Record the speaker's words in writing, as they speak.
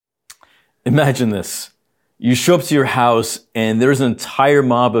Imagine this. You show up to your house and there's an entire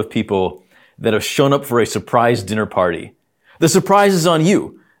mob of people that have shown up for a surprise dinner party. The surprise is on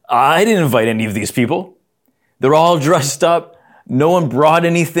you. I didn't invite any of these people. They're all dressed up. No one brought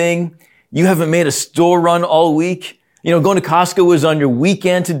anything. You haven't made a store run all week. Going to Costco was on your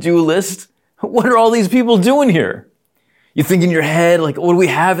weekend to-do list. What are all these people doing here? You think in your head, like, what do we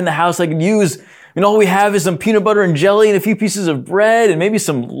have in the house I could use? All we have is some peanut butter and jelly and a few pieces of bread and maybe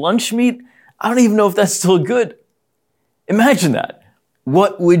some lunch meat. I don't even know if that's still good. Imagine that.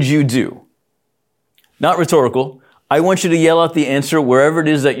 What would you do? Not rhetorical. I want you to yell out the answer wherever it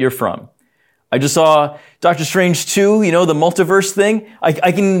is that you're from. I just saw Doctor Strange 2, the multiverse thing.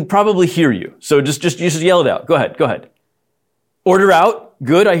 I can probably hear you. So just yell it out. Go ahead. Order out.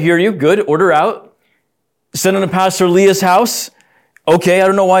 Good, I hear you. Good, order out. Send them to Pastor Leah's house. Okay, I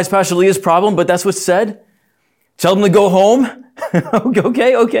don't know why it's Pastor Leah's problem, but that's what's said. Tell them to go home.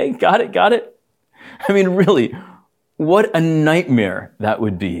 Okay, got it. Really, what a nightmare that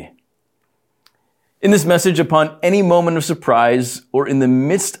would be. In this message, upon any moment of surprise or in the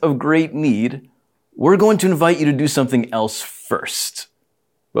midst of great need, we're going to invite you to do something else first.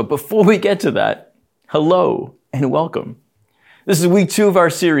 But before we get to that, hello and welcome. This is week 2 of our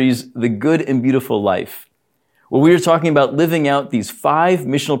series, The Good and Beautiful Life, where we are talking about living out these 5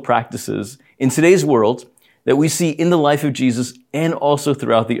 missional practices in today's world that we see in the life of Jesus and also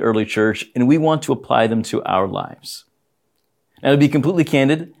throughout the early church, and we want to apply them to our lives. Now, to be completely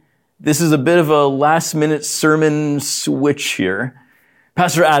candid, this is a bit of a last-minute sermon switch here.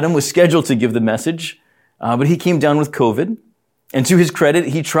 Pastor Adam was scheduled to give the message, but he came down with COVID. And to his credit,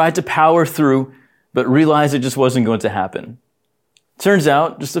 he tried to power through, but realized it just wasn't going to happen. Turns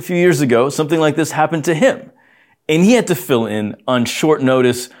out, just a few years ago, something like this happened to him. And he had to fill in on short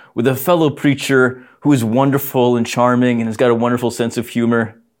notice with a fellow preacher who is wonderful and charming and has got a wonderful sense of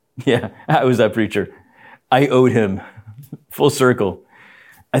humor. Yeah, I was that preacher. I owed him. Full circle.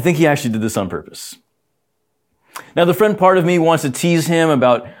 I think he actually did this on purpose. Now, the friend part of me wants to tease him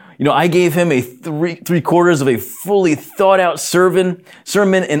about, I gave him a three-quarters of a fully thought-out sermon,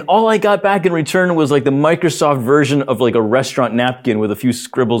 and all I got back in return was like the Microsoft version of like a restaurant napkin with a few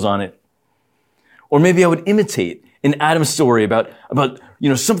scribbles on it. Or maybe I would imitate an Adam story about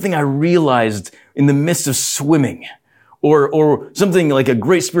something I realized in the midst of swimming. Or something like a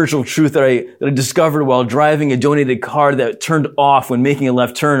great spiritual truth that I discovered while driving a donated car that turned off when making a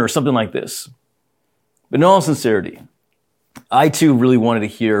left turn, or something like this. But in all sincerity, I too really wanted to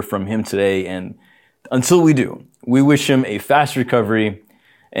hear from him today, and until we do, we wish him a fast recovery,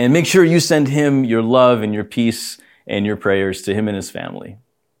 and make sure you send him your love and your peace and your prayers to him and his family.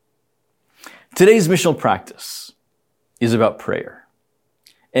 Today's missional practice is about prayer.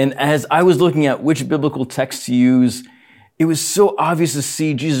 And as I was looking at which biblical text to use, it was so obvious to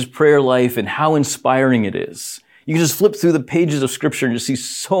see Jesus' prayer life and how inspiring it is. You can just flip through the pages of Scripture and just see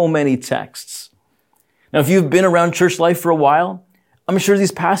so many texts. Now, if you've been around church life for a while, I'm sure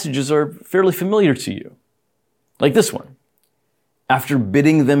these passages are fairly familiar to you. Like this one. After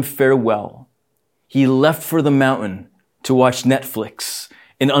bidding them farewell, he left for the mountain to watch Netflix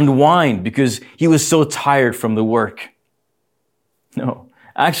and unwind because he was so tired from the work. No,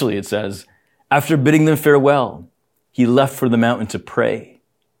 actually it says, after bidding them farewell, he left for the mountain to pray.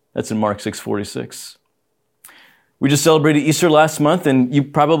 That's in Mark 6:46. We just celebrated Easter last month, and you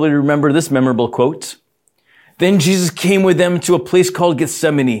probably remember this memorable quote. Then Jesus came with them to a place called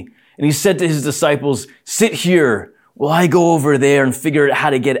Gethsemane, and he said to his disciples, sit here while I go over there and figure out how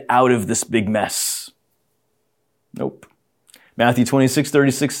to get out of this big mess. Nope. Matthew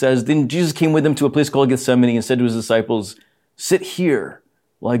 26:36 says, then Jesus came with them to a place called Gethsemane and said to his disciples, sit here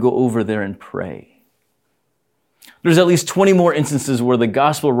while I go over there and pray. There's at least 20 more instances where the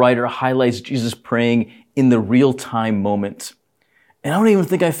gospel writer highlights Jesus praying in the real-time moment. And I don't even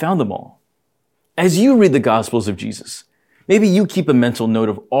think I found them all. As you read the Gospels of Jesus, maybe you keep a mental note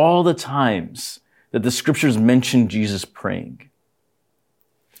of all the times that the Scriptures mention Jesus praying.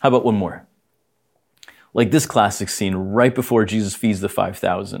 How about one more? Like this classic scene right before Jesus feeds the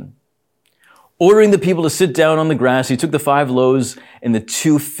 5,000. Ordering the people to sit down on the grass, he took the 5 loaves and the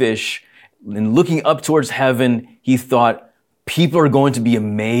 2 fish, and looking up towards heaven, he thought, people are going to be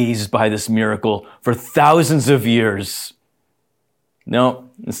amazed by this miracle for thousands of years. No,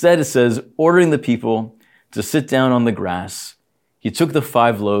 instead it says, ordering the people to sit down on the grass, he took the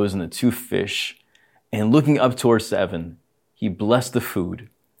 5 loaves and the 2 fish, and looking up towards heaven, he blessed the food,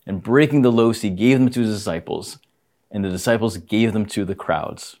 and breaking the loaves, he gave them to his disciples, and the disciples gave them to the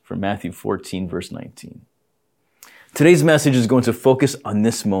crowds, from Matthew 14, verse 19. Today's message is going to focus on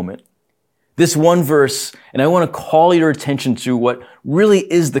this moment. This one verse, and I want to call your attention to what really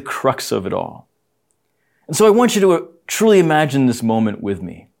is the crux of it all. And so I want you to truly imagine this moment with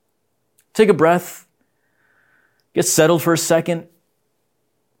me. Take a breath. Get settled for a second.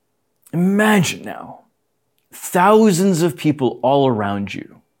 Imagine now, thousands of people all around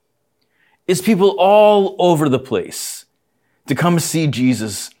you. It's people all over the place to come see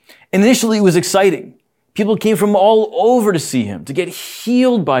Jesus. And initially it was exciting. People came from all over to see him, to get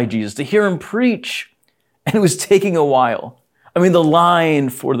healed by Jesus, to hear him preach. And it was taking a while. I mean, the line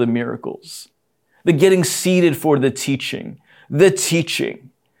for the miracles, the getting seated for the teaching,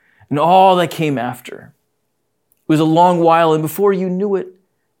 and all that came after. It was a long while, and before you knew it,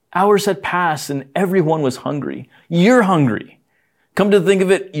 hours had passed and everyone was hungry. You're hungry. Come to think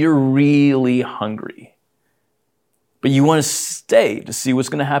of it, you're really hungry. But you want to stay to see what's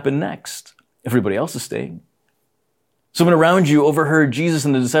going to happen next. Everybody else is staying. Someone around you overheard Jesus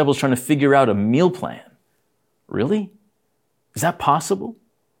and the disciples trying to figure out a meal plan. Really? Is that possible?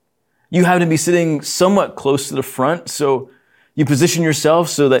 You happen to be sitting somewhat close to the front, so you position yourself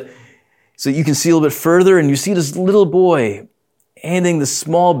so you can see a little bit further, and you see this little boy handing the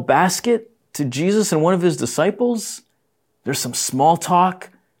small basket to Jesus and one of his disciples. There's some small talk.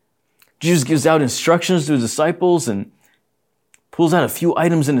 Jesus gives out instructions to his disciples and pulls out a few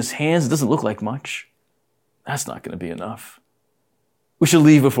items in his hands. It doesn't look like much. That's not going to be enough. We should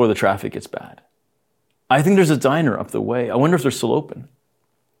leave before the traffic gets bad. I think there's a diner up the way. I wonder if they're still open.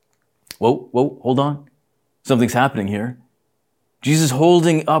 Whoa, hold on. Something's happening here. Jesus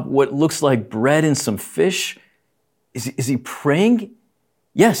holding up what looks like bread and some fish. Is he praying?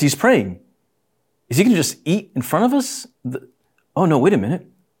 Yes, he's praying. Is he going to just eat in front of us? Oh no, wait a minute.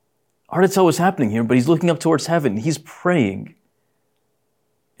 Hard to tell what's happening here, but he's looking up towards heaven. He's praying.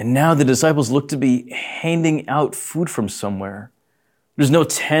 And now the disciples look to be handing out food from somewhere. There's no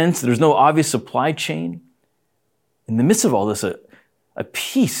tent. There's no obvious supply chain. In the midst of all this, a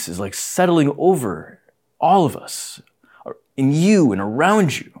peace is like settling over all of us, in you and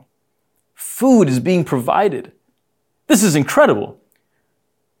around you. Food is being provided. This is incredible.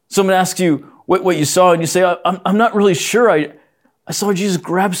 Someone asks you what you saw, and you say, I'm not really sure. I saw Jesus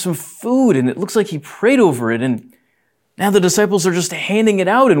grab some food, and it looks like he prayed over it, and now the disciples are just handing it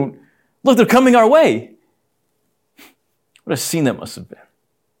out, and look, they're coming our way. What a scene that must have been.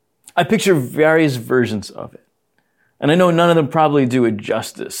 I picture various versions of it, and I know none of them probably do it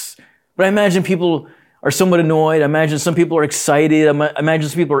justice, but I imagine people are somewhat annoyed. I imagine some people are excited. I imagine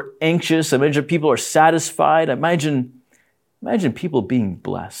some people are anxious. I imagine people are satisfied. I imagine people being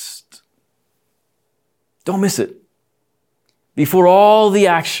blessed. Don't miss it. Before all the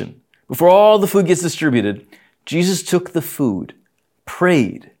action, before all the food gets distributed, Jesus took the food,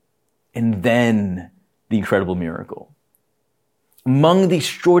 prayed, and then the incredible miracle. Among the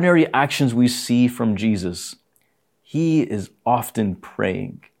extraordinary actions we see from Jesus, he is often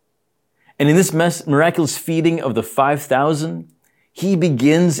praying. And in this miraculous feeding of the 5,000, he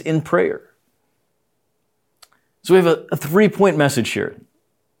begins in prayer. So we have a 3-point message here.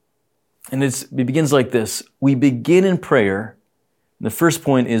 And it begins like this. We begin in prayer. The first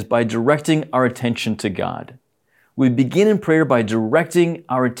point is by directing our attention to God. We begin in prayer by directing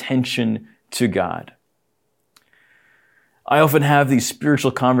our attention to God. I often have these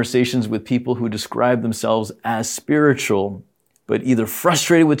spiritual conversations with people who describe themselves as spiritual, but either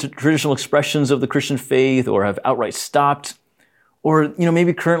frustrated with traditional expressions of the Christian faith or have outright stopped, or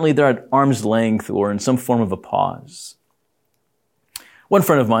maybe currently they're at arm's length or in some form of a pause. One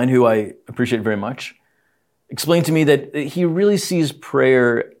friend of mine, who I appreciate very much, explained to me that he really sees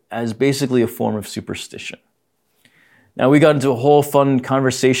prayer as basically a form of superstition. Now, we got into a whole fun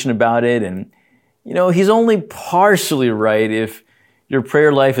conversation about it, and he's only partially right if your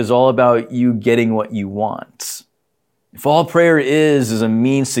prayer life is all about you getting what you want. If all prayer is a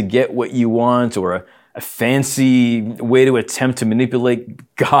means to get what you want, or a fancy way to attempt to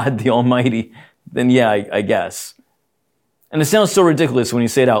manipulate God the Almighty, then yeah, I guess. And it sounds so ridiculous when you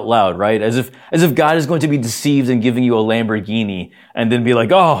say it out loud, right? As if God is going to be deceived in giving you a Lamborghini and then be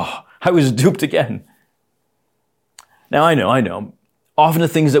like, oh, I was duped again. Now, I know. Often the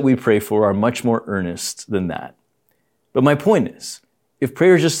things that we pray for are much more earnest than that. But my point is, if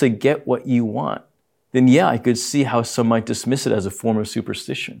prayer is just to get what you want, then yeah, I could see how some might dismiss it as a form of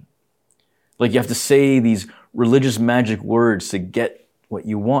superstition. Like you have to say these religious magic words to get what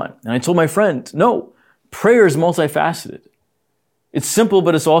you want. And I told my friend, no, prayer is multifaceted. It's simple,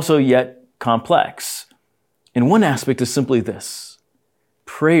 but it's also yet complex. And one aspect is simply this: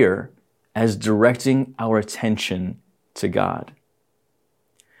 prayer as directing our attention to God.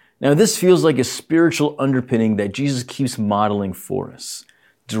 Now, this feels like a spiritual underpinning that Jesus keeps modeling for us.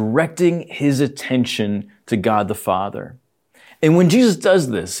 directing his attention to God the Father. And when Jesus does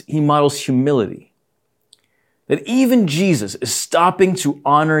this, he models humility. That even Jesus is stopping to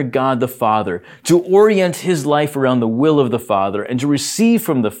honor God the Father, to orient his life around the will of the Father, and to receive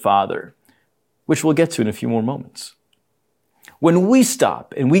from the Father, which we'll get to in a few more moments. When we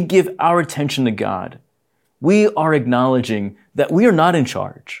stop and we give our attention to God, we are acknowledging that we are not in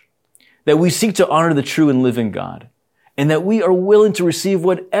charge, that we seek to honor the true and living God, and that we are willing to receive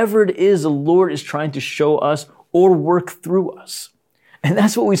whatever it is the Lord is trying to show us or work through us. And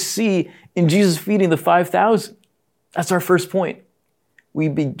that's what we see in Jesus feeding the 5,000. That's our first point. We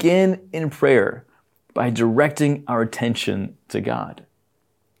begin in prayer by directing our attention to God.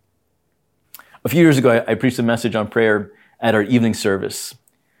 A few years ago, I preached a message on prayer at our evening service.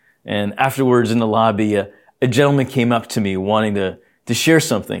 And afterwards in the lobby, a gentleman came up to me wanting to share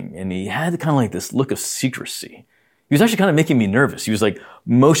something. And he had kind of like this look of secrecy. He was actually kind of making me nervous. He was like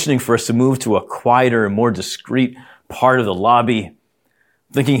motioning for us to move to a quieter and more discreet part of the lobby.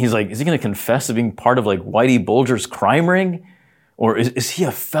 Thinking he's like, is he going to confess to being part of like Whitey Bulger's crime ring? Or is he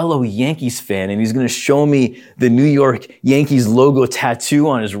a fellow Yankees fan and he's going to show me the New York Yankees logo tattoo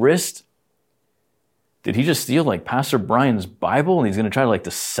on his wrist? Did he just steal like Pastor Brian's Bible and he's going to try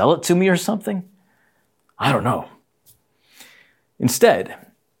to sell it to me or something? I don't know. Instead,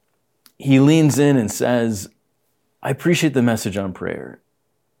 he leans in and says, I appreciate the message on prayer.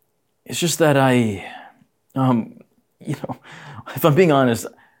 It's just that if I'm being honest,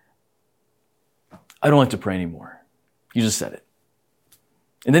 I don't like to pray anymore. You just said it.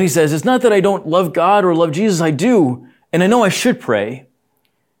 And then he says, it's not that I don't love God or love Jesus, I do, and I know I should pray.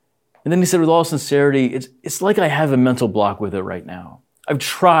 And then he said with all sincerity, it's like I have a mental block with it right now. I've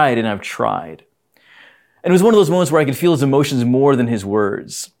tried and I've tried. And it was one of those moments where I could feel his emotions more than his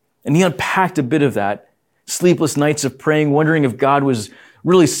words. And he unpacked a bit of that. Sleepless nights of praying, wondering if God was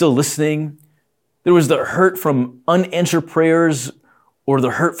really still listening. There was the hurt from unanswered prayers or the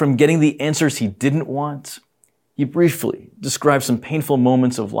hurt from getting the answers he didn't want. He briefly described some painful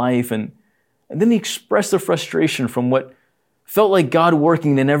moments of life and then he expressed the frustration from what felt like God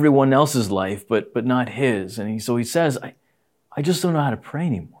working in everyone else's life, but not his. And so he says, I just don't know how to pray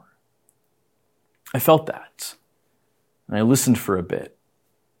anymore. I felt that. And I listened for a bit.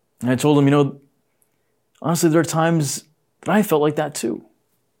 And I told him, honestly, there are times that I felt like that too.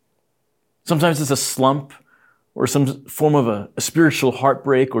 Sometimes it's a slump or some form of a spiritual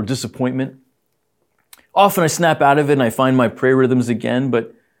heartbreak or disappointment. Often I snap out of it and I find my prayer rhythms again,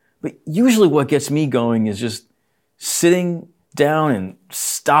 but usually what gets me going is just sitting down and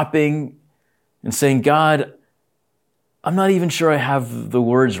stopping and saying, God, I'm not even sure I have the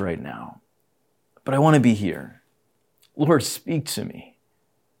words right now, but I want to be here. Lord, speak to me.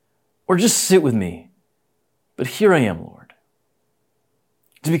 Or just sit with me. But here I am, Lord.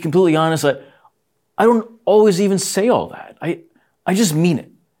 To be completely honest, I don't always even say all that. I just mean it.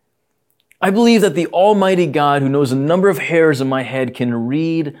 I believe that the Almighty God who knows the number of hairs on my head can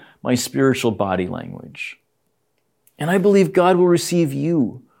read my spiritual body language. And I believe God will receive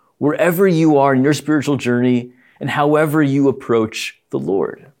you wherever you are in your spiritual journey and however you approach the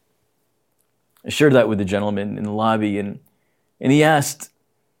Lord. I shared that with the gentleman in the lobby and he asked,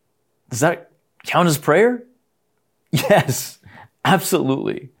 does that count as prayer? Yes,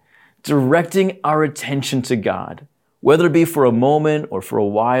 absolutely. Directing our attention to God, whether it be for a moment or for a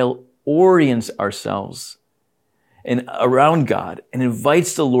while, orients ourselves and around God and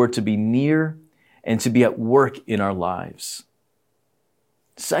invites the Lord to be near and to be at work in our lives.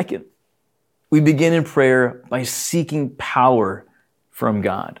 Second, we begin in prayer by seeking power from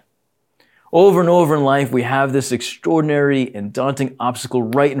God. Over and over in life, we have this extraordinary and daunting obstacle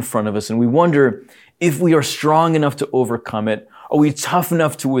right in front of us, and we wonder if we are strong enough to overcome it. Are we tough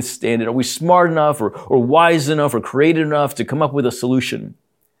enough to withstand it? Are we smart enough or wise enough or creative enough to come up with a solution?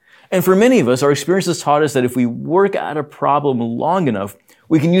 And for many of us, our experience has taught us that if we work at a problem long enough,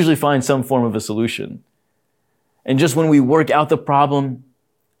 we can usually find some form of a solution. And just when we work out the problem,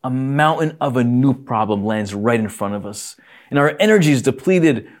 a mountain of a new problem lands right in front of us. And our energy is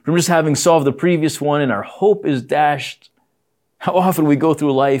depleted from just having solved the previous one, and our hope is dashed. How often we go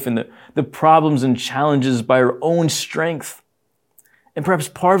through life and the problems and challenges by our own strength. And perhaps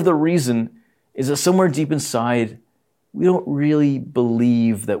part of the reason is that somewhere deep inside, we don't really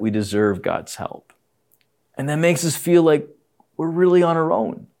believe that we deserve God's help. And that makes us feel like we're really on our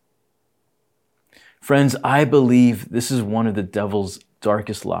own. Friends, I believe this is one of the devil's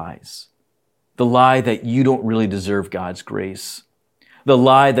darkest lies. The lie that you don't really deserve God's grace. The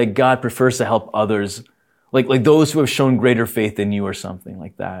lie that God prefers to help others, like those who have shown greater faith than you or something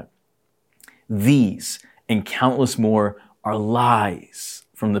like that. These and countless more are lies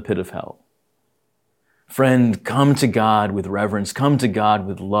from the pit of hell. Friend, come to God with reverence. Come to God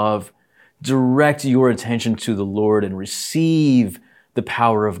with love. Direct your attention to the Lord and receive the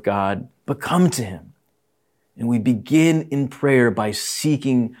power of God, but come to Him. And we begin in prayer by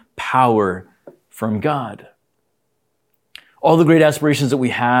seeking power from God. All the great aspirations that we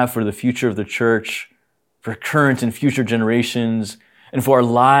have for the future of the church, for current and future generations, and for our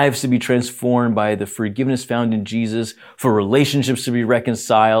lives to be transformed by the forgiveness found in Jesus, for relationships to be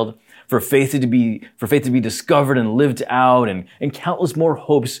reconciled, for faith to be discovered and lived out, and countless more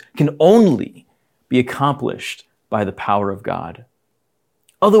hopes can only be accomplished by the power of God.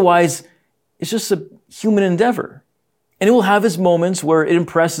 Otherwise, it's just a human endeavor. And it will have its moments where it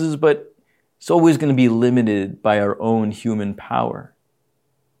impresses, but it's always going to be limited by our own human power.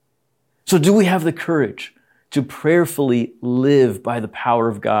 So do we have the courage to prayerfully live by the power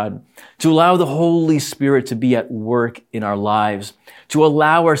of God, to allow the Holy Spirit to be at work in our lives, to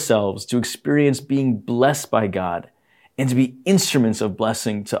allow ourselves to experience being blessed by God and to be instruments of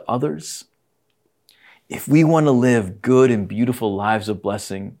blessing to others? If we want to live good and beautiful lives of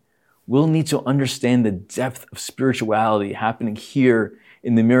blessing, we'll need to understand the depth of spirituality happening here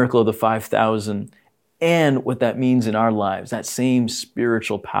in the miracle of the 5,000 and what that means in our lives, that same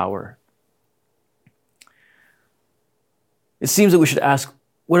spiritual power. It seems that we should ask,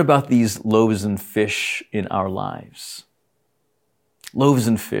 what about these loaves and fish in our lives? Loaves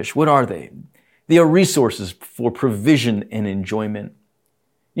and fish, what are they? They are resources for provision and enjoyment.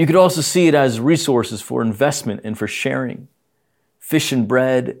 You could also see it as resources for investment and for sharing. Fish and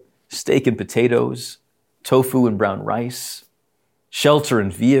bread, steak and potatoes, tofu and brown rice, shelter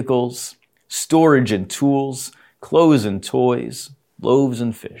and vehicles, storage and tools, clothes and toys, loaves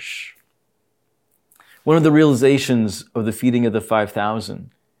and fish. One of the realizations of the feeding of the 5,000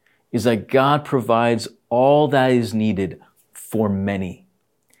 is that God provides all that is needed for many.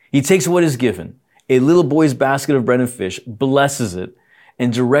 He takes what is given, a little boy's basket of bread and fish, blesses it,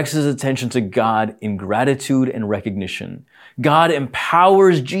 and directs his attention to God in gratitude and recognition. God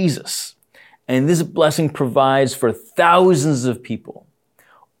empowers Jesus, and this blessing provides for thousands of people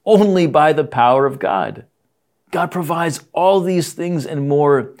only by the power of God. God provides all these things and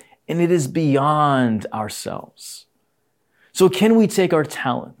more, and it is beyond ourselves. So can we take our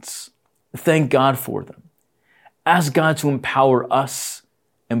talents, thank God for them, ask God to empower us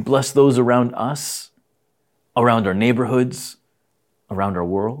and bless those around us, around our neighborhoods, around our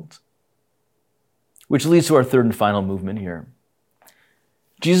world? Which leads to our third and final movement here.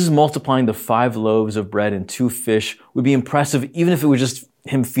 Jesus multiplying the 5 loaves of bread and 2 fish would be impressive even if it was just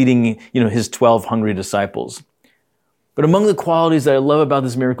him feeding, his 12 hungry disciples. But among the qualities that I love about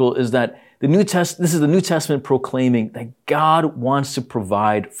this miracle is that this is the New Testament proclaiming that God wants to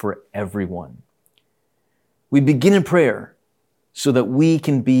provide for everyone. We begin in prayer so that we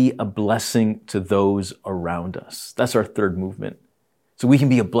can be a blessing to those around us. That's our third movement. So we can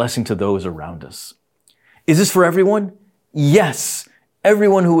be a blessing to those around us. Is this for everyone? Yes,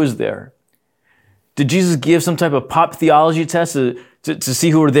 everyone who was there. Did Jesus give some type of pop theology test to see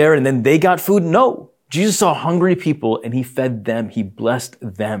who were there and then they got food? No. Jesus saw hungry people and he fed them. He blessed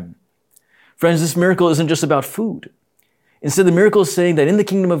them. Friends, this miracle isn't just about food. Instead, the miracle is saying that in the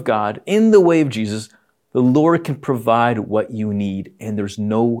kingdom of God, in the way of Jesus, the Lord can provide what you need and there's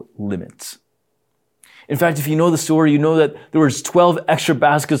no limits. In fact, if you know the story, you know that there was 12 extra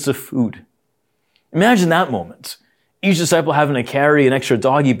baskets of food. Imagine that moment. Each disciple having to carry an extra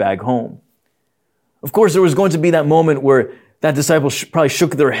doggy bag home. Of course, there was going to be that moment where that disciple probably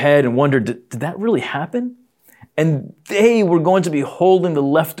shook their head and wondered, did that really happen? And they were going to be holding the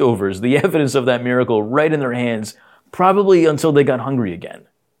leftovers, the evidence of that miracle, right in their hands, probably until they got hungry again.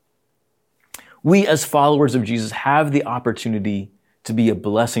 We as followers of Jesus have the opportunity to be a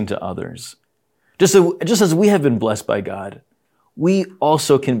blessing to others. Just as we have been blessed by God, we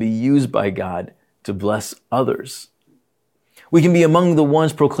also can be used by God to bless others. We can be among the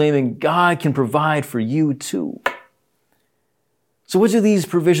ones proclaiming God can provide for you too. So what do these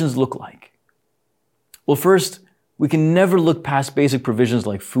provisions look like? Well, first, we can never look past basic provisions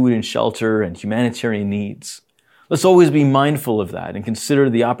like food and shelter and humanitarian needs. Let's always be mindful of that and consider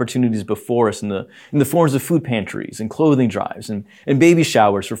the opportunities before us in the forms of food pantries and clothing drives and baby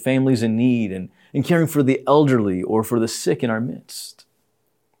showers for families in need and caring for the elderly or for the sick in our midst.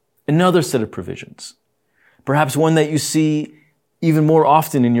 Another set of provisions, perhaps one that you see even more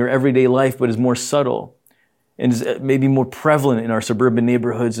often in your everyday life but is more subtle and is maybe more prevalent in our suburban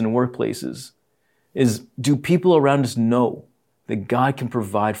neighborhoods and workplaces, is do people around us know that God can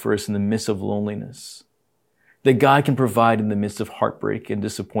provide for us in the midst of loneliness? That God can provide in the midst of heartbreak and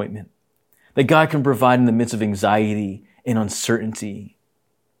disappointment? That God can provide in the midst of anxiety and uncertainty?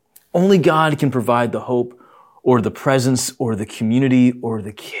 Only God can provide the hope or the presence or the community or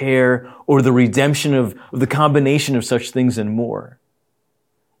the care or the redemption of the combination of such things and more.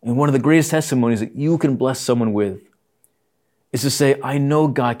 And one of the greatest testimonies that you can bless someone with is to say, I know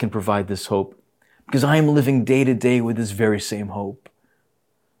God can provide this hope because I am living day to day with this very same hope.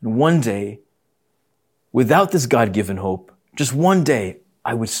 And one day, without this God-given hope, just one day,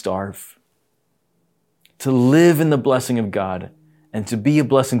 I would starve. To live in the blessing of God and to be a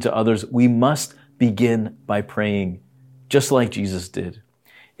blessing to others, we must begin by praying, just like Jesus did.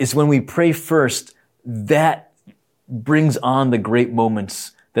 It's when we pray first that brings on the great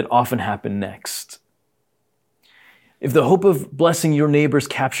moments that often happen next. If the hope of blessing your neighbors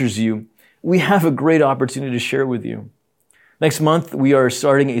captures you, we have a great opportunity to share with you. Next month, we are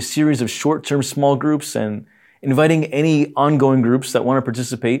starting a series of short-term small groups and inviting any ongoing groups that want to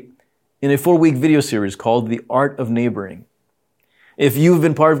participate in a 4-week video series called The Art of Neighboring. If you've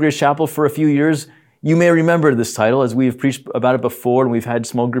been part of Grace Chapel for a few years, you may remember this title as we've preached about it before and we've had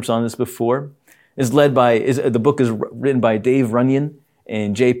small groups on this before. The book is written by Dave Runyon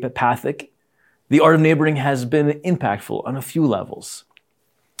and Jay Pathak. The Art of Neighboring has been impactful on a few levels.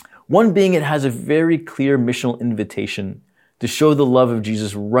 One being it has a very clear missional invitation to show the love of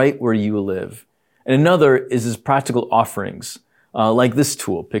Jesus right where you live. And another is his practical offerings, like this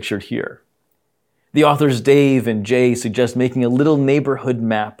tool pictured here. The authors Dave and Jay suggest making a little neighborhood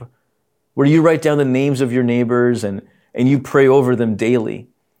map where you write down the names of your neighbors and you pray over them daily.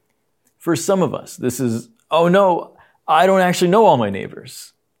 For some of us, this is, oh no, I don't actually know all my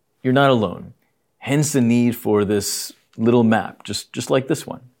neighbors. You're not alone. Hence the need for this little map, just like this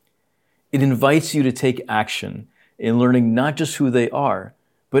one. It invites you to take action in learning not just who they are,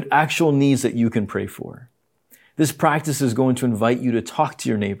 but actual needs that you can pray for. This practice is going to invite you to talk to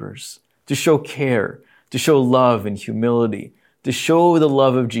your neighbors, to show care, to show love and humility, to show the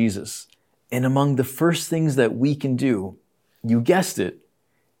love of Jesus. And among the first things that we can do, you guessed it,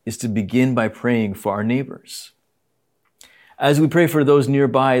 is to begin by praying for our neighbors. As we pray for those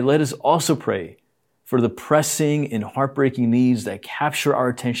nearby, let us also pray for the pressing and heartbreaking needs that capture our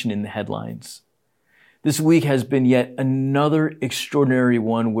attention in the headlines. This week has been yet another extraordinary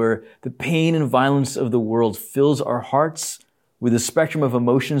one where the pain and violence of the world fills our hearts with a spectrum of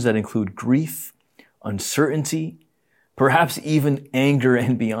emotions that include grief, uncertainty, perhaps even anger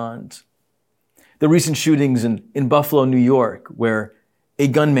and beyond. The recent shootings in Buffalo, New York, where a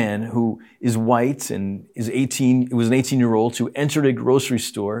gunman who is white and was an 18-year-old who entered a grocery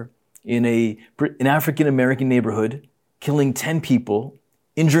store in an African-American neighborhood, killing 10 people,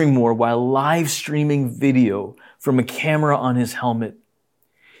 injuring more while live streaming video from a camera on his helmet.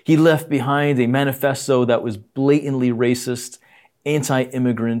 He left behind a manifesto that was blatantly racist,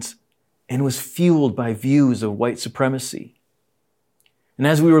 anti-immigrant, and was fueled by views of white supremacy. And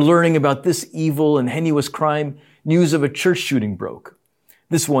as we were learning about this evil and heinous crime, news of a church shooting broke.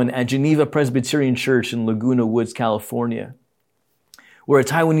 This one at Geneva Presbyterian Church in Laguna Woods, California, where a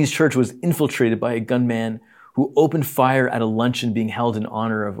Taiwanese church was infiltrated by a gunman who opened fire at a luncheon being held in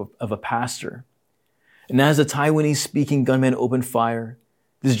honor of a pastor. And as the Taiwanese-speaking gunman opened fire,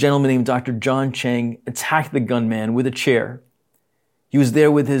 this gentleman named Dr. John Cheng attacked the gunman with a chair. He was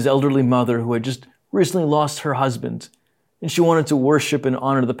there with his elderly mother who had just recently lost her husband, and she wanted to worship and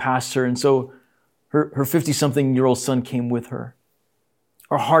honor the pastor, and so her 50-something-year-old son came with her.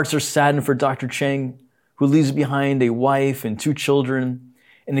 Our hearts are saddened for Dr. Cheng, who leaves behind a wife and 2 children,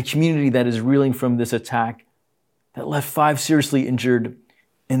 and a community that is reeling from this attack that left 5 seriously injured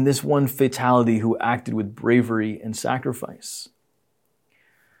and this one fatality who acted with bravery and sacrifice.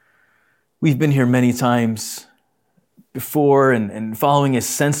 We've been here many times before and following a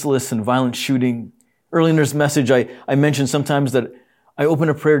senseless and violent shooting. Early in this message, I mentioned sometimes that I open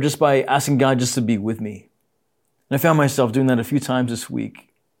a prayer just by asking God just to be with me. And I found myself doing that a few times this week.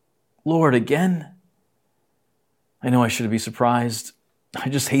 Lord, again? I know I shouldn't be surprised. I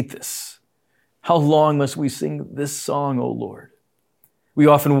just hate this. How long must we sing this song, O Lord? We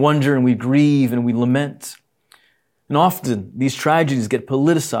often wonder and we grieve and we lament. And often these tragedies get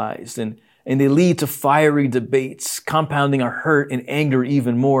politicized and they lead to fiery debates, compounding our hurt and anger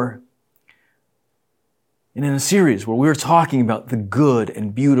even more. And in a series where we're talking about the good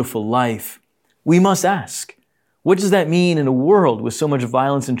and beautiful life, we must ask, what does that mean in a world with so much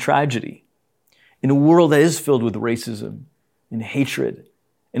violence and tragedy? In a world that is filled with racism and hatred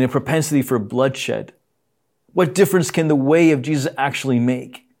and a propensity for bloodshed? What difference can the way of Jesus actually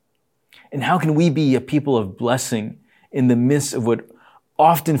make? And how can we be a people of blessing in the midst of what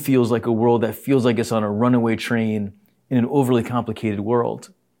often feels like a world that feels like it's on a runaway train in an overly complicated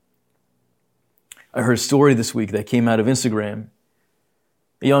world? I heard a story this week that came out of Instagram.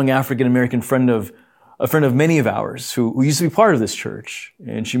 a young African-American friend of many of ours who used to be part of this church,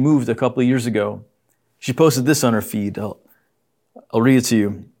 and she moved a couple of years ago. She posted this on her feed. I'll read it to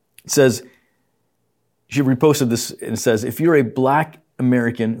you. It says, she reposted this and it says, if you're a Black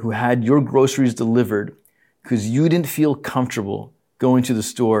American who had your groceries delivered because you didn't feel comfortable going to the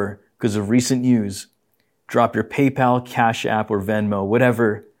store because of recent news, drop your PayPal, Cash App, or Venmo,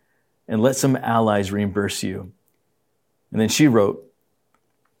 whatever, and let some allies reimburse you. And then she wrote,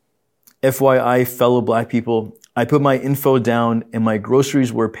 FYI, fellow Black people, I put my info down and my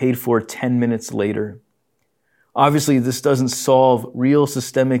groceries were paid for 10 minutes later. Obviously, this doesn't solve real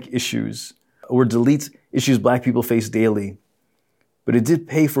systemic issues or delete issues Black people face daily, but it did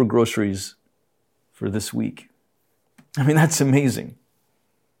pay for groceries for this week. I mean, that's amazing.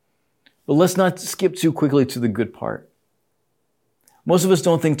 But let's not skip too quickly to the good part. Most of us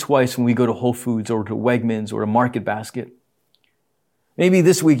don't think twice when we go to Whole Foods or to Wegmans or to Market Basket. Maybe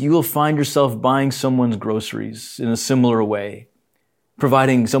this week you will find yourself buying someone's groceries in a similar way,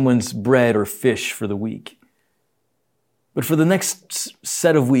 providing someone's bread or fish for the week. But for the next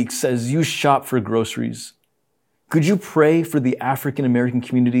set of weeks, as you shop for groceries, could you pray for the African American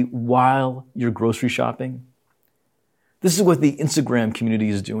community while you're grocery shopping? This is what the Instagram community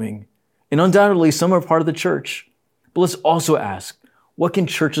is doing. And undoubtedly, some are part of the church. But let's also ask, what can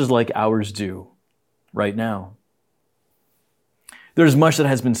churches like ours do right now? There's much that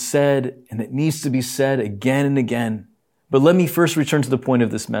has been said and that needs to be said again and again. But let me first return to the point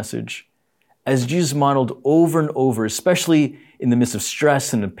of this message. As Jesus modeled over and over, especially in the midst of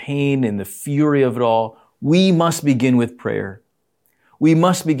stress and the pain and the fury of it all, we must begin with prayer. We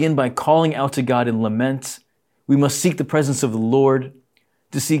must begin by calling out to God in lament. We must seek the presence of the Lord,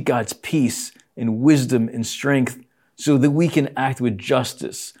 to seek God's peace and wisdom and strength so that we can act with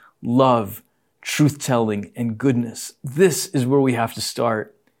justice, love, truth-telling, and goodness. This is where we have to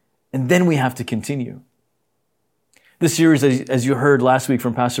start, and then we have to continue. This series, as you heard last week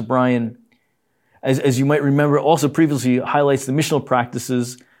from Pastor Brian, as you might remember, also previously highlights the missional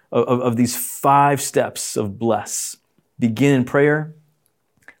practices of these 5 steps of bless. Begin in prayer,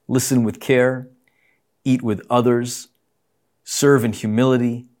 listen with care, eat with others, serve in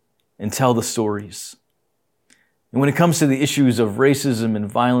humility, and tell the stories. And when it comes to the issues of racism and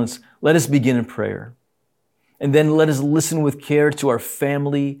violence, let us begin in prayer. And then let us listen with care to our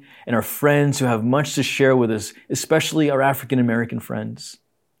family and our friends who have much to share with us, especially our African American friends.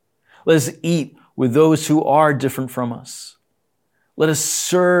 Let us eat with those who are different from us. Let us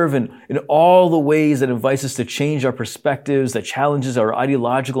serve in all the ways that invites us to change our perspectives, that challenges our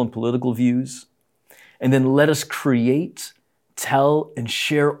ideological and political views. And then let us create, tell, and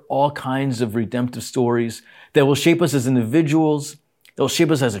share all kinds of redemptive stories that will shape us as individuals, that will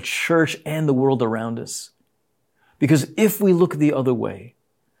shape us as a church and the world around us. Because if we look the other way,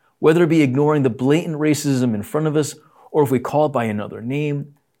 whether it be ignoring the blatant racism in front of us, or if we call it by another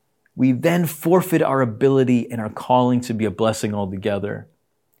name, we then forfeit our ability and our calling to be a blessing altogether.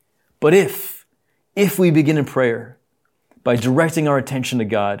 But if we begin in prayer, by directing our attention to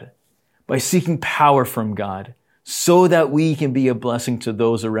God, by seeking power from God, so that we can be a blessing to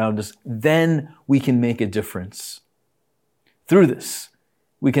those around us, then we can make a difference. Through this,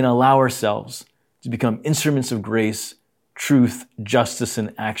 we can allow ourselves to become instruments of grace, truth, justice,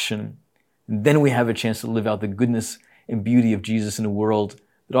 and action. And then we have a chance to live out the goodness and beauty of Jesus in a world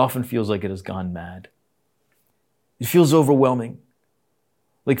that often feels like it has gone mad. It feels overwhelming,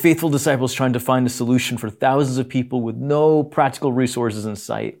 like faithful disciples trying to find a solution for thousands of people with no practical resources in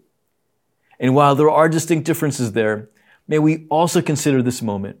sight. And while there are distinct differences there, may we also consider this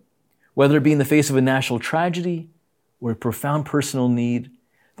moment, whether it be in the face of a national tragedy or a profound personal need,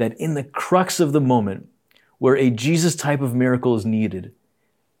 that in the crux of the moment where a Jesus type of miracle is needed,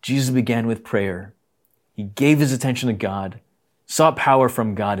 Jesus began with prayer. He gave his attention to God, sought power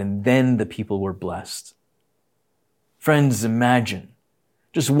from God, and then the people were blessed. Friends, imagine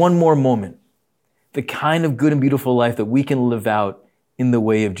just one more moment, the kind of good and beautiful life that we can live out in the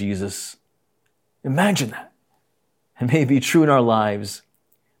way of Jesus. Imagine that. And may it be true in our lives.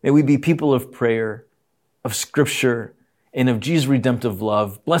 May we be people of prayer, of scripture, and of Jesus' redemptive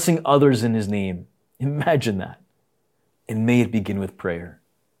love, blessing others in his name. Imagine that. And may it begin with prayer.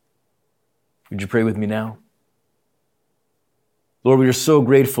 Would you pray with me now? Lord, we are so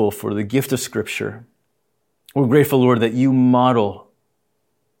grateful for the gift of scripture. We're grateful, Lord, that you model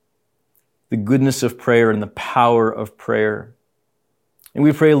the goodness of prayer and the power of prayer. And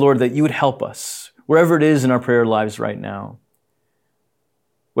we pray, Lord, that you would help us, wherever it is in our prayer lives right now.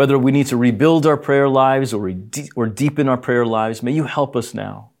 Whether we need to rebuild our prayer lives or deepen our prayer lives, may you help us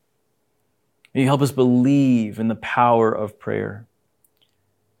now. May you help us believe in the power of prayer.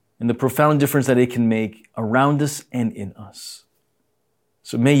 and the profound difference that it can make around us and in us.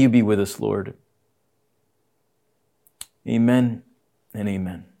 So may you be with us, Lord. Amen and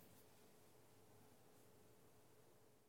amen.